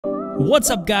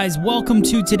What's up guys, welcome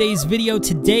to today's video.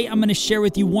 Today I'm going to share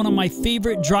with you one of my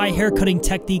favorite dry hair cutting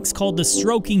techniques called the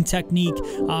stroking technique.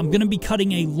 I'm going to be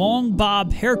cutting a long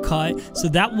bob haircut, so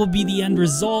that will be the end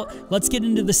result. Let's get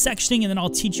into the sectioning and then I'll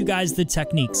teach you guys the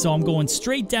technique. So I'm going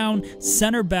straight down,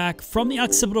 center back, from the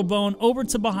occipital bone over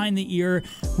to behind the ear,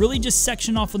 really just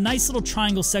section off a nice little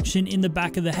triangle section in the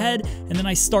back of the head, and then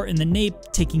I start in the nape,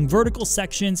 taking vertical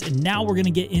sections, and now we're going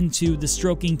to get into the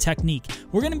stroking technique.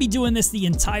 We're going to be doing this the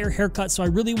entire haircut, so I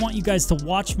really want you guys to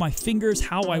watch my fingers,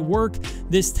 how I work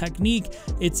this technique.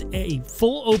 It's a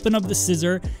full open of the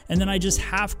scissor, and then I just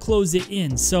half close it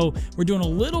in. So we're doing a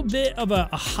little bit of a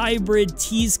hybrid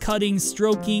tease cutting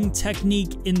stroking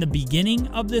technique in the beginning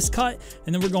of this cut,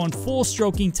 and then we're going full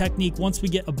stroking technique once we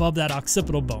get above that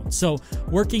occipital bone. So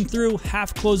working through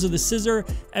half close of the scissor,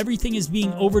 everything is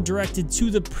being over directed to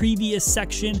the previous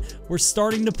section. We're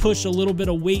starting to push a little bit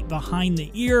of weight behind the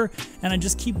ear, and I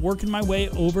just keep working my way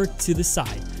over to the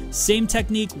side. Same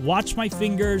technique, watch my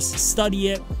fingers, study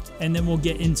it, and then we'll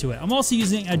get into it. I'm also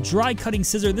using a dry cutting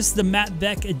scissor. This is the Matt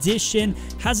Beck edition.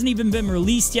 Hasn't even been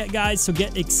released yet, guys, so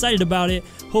get excited about it.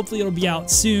 Hopefully it'll be out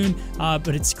soon, but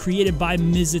it's created by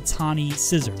Mizutani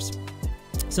Scissors.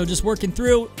 So just working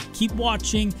through, keep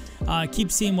watching,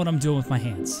 keep seeing what I'm doing with my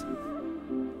hands.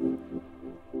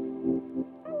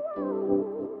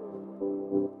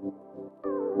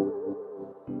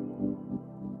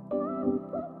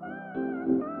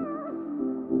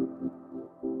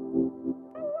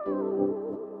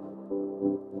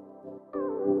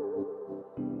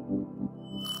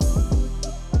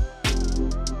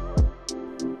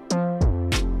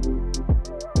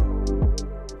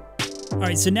 All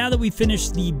right, so now that we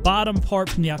finished the bottom part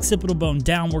from the occipital bone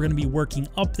down, we're going to be working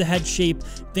up the head shape.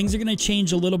 Things are going to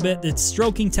change a little bit. The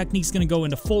stroking technique is going to go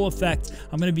into full effect.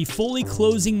 I'm going to be fully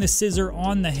closing the scissor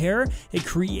on the hair. It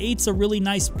creates a really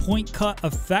nice point cut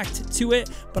effect to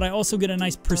it, but I also get a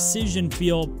nice precision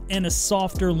feel and a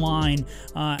softer line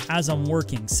as I'm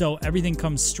working. So everything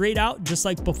comes straight out just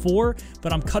like before,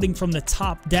 but I'm cutting from the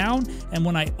top down. And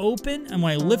when I open and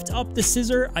when I lift up the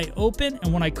scissor, I open,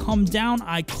 and when I come down,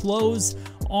 I close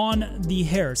on the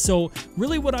hair. So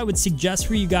really what I would suggest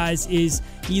for you guys is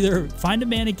either find a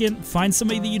mannequin, find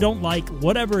somebody that you don't like,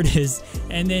 whatever it is,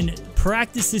 and then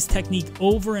practice this technique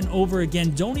over and over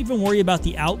again. Don't even worry about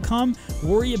the outcome,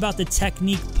 worry about the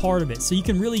technique part of it. So you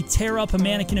can really tear up a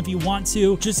mannequin if you want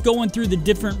to, just going through the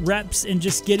different reps and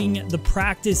just getting the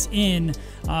practice in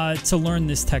to learn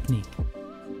this technique.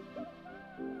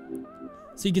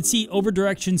 So you can see over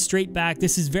direction, straight back.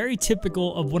 This is very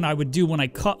typical of what I would do when I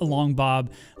cut a long bob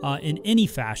in any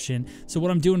fashion. So what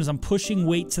I'm doing is I'm pushing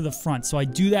weight to the front. So I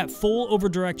do that full over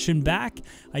direction back.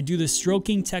 I do the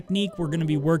stroking technique. We're going to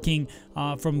be working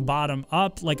from bottom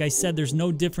up. Like I said, there's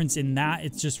no difference in that.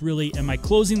 It's just really, am I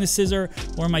closing the scissor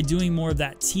or am I doing more of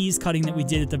that tease cutting that we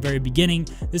did at the very beginning?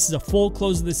 This is a full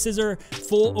close of the scissor,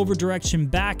 full over direction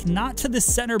back, not to the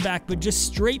center back, but just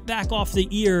straight back off the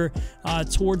ear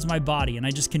towards my body. And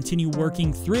I just continue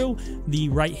working through the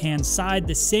right hand side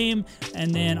the same,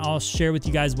 and then I'll share with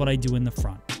you guys what I do in the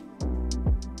front.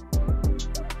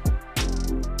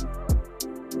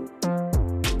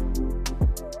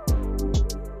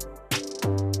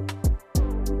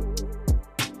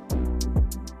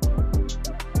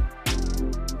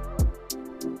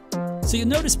 So you'll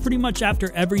notice pretty much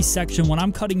after every section, when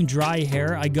I'm cutting dry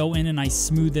hair, I go in and I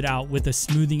smooth it out with a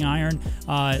smoothing iron.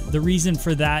 The reason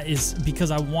for that is because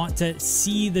I want to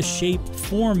see the shape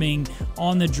forming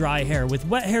on the dry hair. With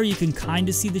wet hair, you can kind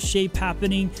of see the shape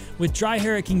happening. With dry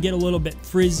hair, it can get a little bit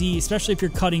frizzy, especially if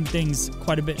you're cutting things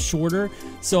quite a bit shorter.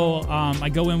 So I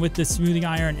go in with the smoothing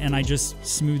iron and I just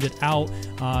smooth it out.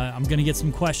 I'm going to get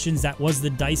some questions. That was the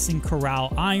Dyson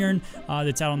Corral iron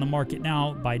that's out on the market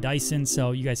now by Dyson,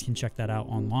 so you guys can check that out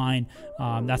online.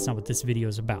 That's not what this video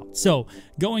is about. So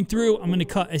going through, I'm going to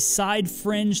cut a side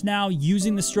fringe now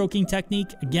using the stroking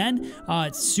technique. Again,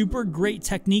 it's super great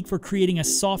technique for creating a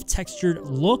soft textured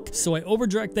look. So I over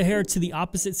direct the hair to the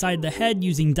opposite side of the head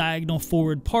using diagonal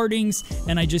forward partings,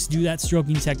 and I just do that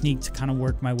stroking technique to kind of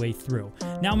work my way through.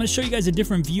 Now I'm going to show you guys a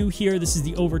different view here. This is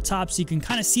the over top, so you can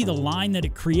kind of see the line that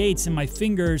it creates in my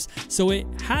fingers. So it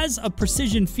has a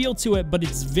precision feel to it, but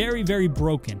it's very, very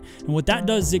broken. And what that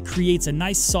does is it creates a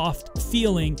nice soft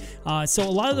feeling. So a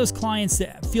lot of those clients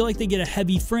that feel like they get a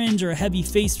heavy fringe or a heavy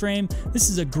face frame, this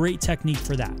is a great technique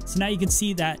for that. So now you can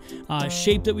see that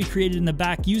shape that we created in the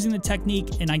back using the technique,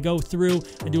 and I go through,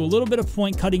 I do a little bit of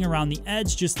point cutting around the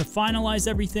edge just to finalize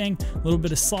everything, a little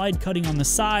bit of slide cutting on the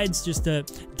sides just to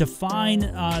define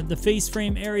the face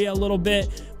frame area a little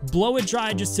bit. blow it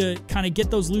dry just to kind of get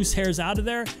those loose hairs out of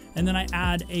there. And then I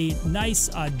add a nice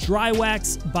dry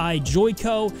wax by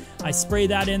Joico. I spray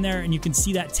that in there, and you can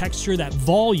see that texture, that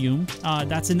volume.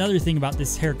 That's another thing about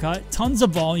this haircut. Tons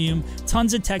of volume,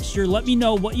 tons of texture. Let me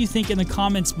know what you think in the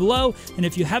comments below. And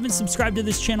if you haven't subscribed to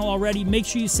this channel already, make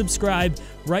sure you subscribe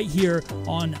right here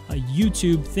on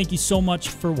YouTube. Thank you so much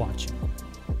for watching.